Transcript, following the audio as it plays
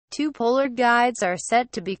Two polar guides are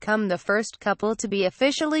set to become the first couple to be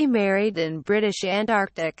officially married in British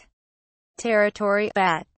Antarctic territory.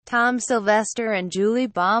 Tom Sylvester and Julie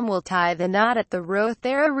Baum will tie the knot at the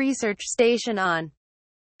Rothera research station on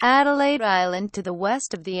Adelaide Island to the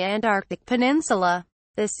west of the Antarctic Peninsula.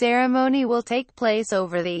 The ceremony will take place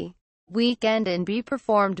over the weekend and be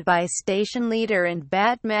performed by station leader and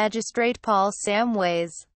BAT magistrate Paul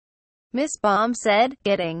Samways. Miss Baum said,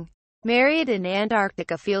 "Getting married in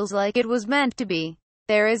Antarctica feels like it was meant to be.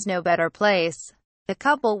 There is no better place." The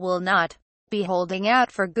couple will not be holding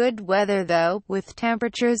out for good weather though, with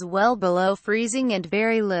temperatures well below freezing and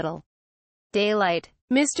very little daylight.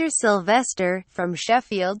 Mr. Sylvester, from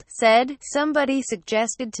Sheffield, said, "Somebody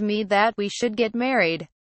suggested to me that we should get married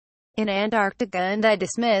in Antarctica and I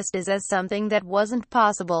dismissed it as something that wasn't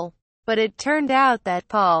possible. But it turned out that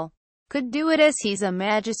Paul could do it as he's a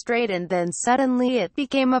magistrate, and then suddenly it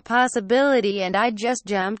became a possibility and I just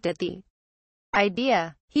jumped at the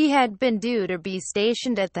idea." He had been due to be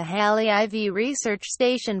stationed at the Halley IV research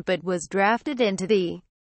station but was drafted into the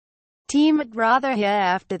team at Rothera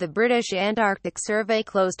after the British Antarctic Survey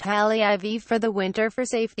closed Halley IV for the winter for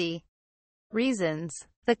safety reasons.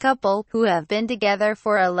 The couple, who have been together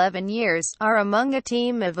for 11 years, are among a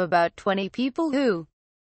team of about 20 people who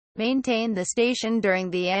maintain the station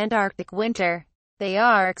during the Antarctic winter. They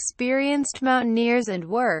are experienced mountaineers and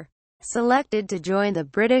were selected to join the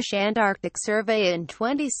British Antarctic Survey in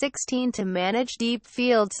 2016 to manage deep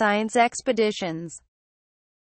field science expeditions.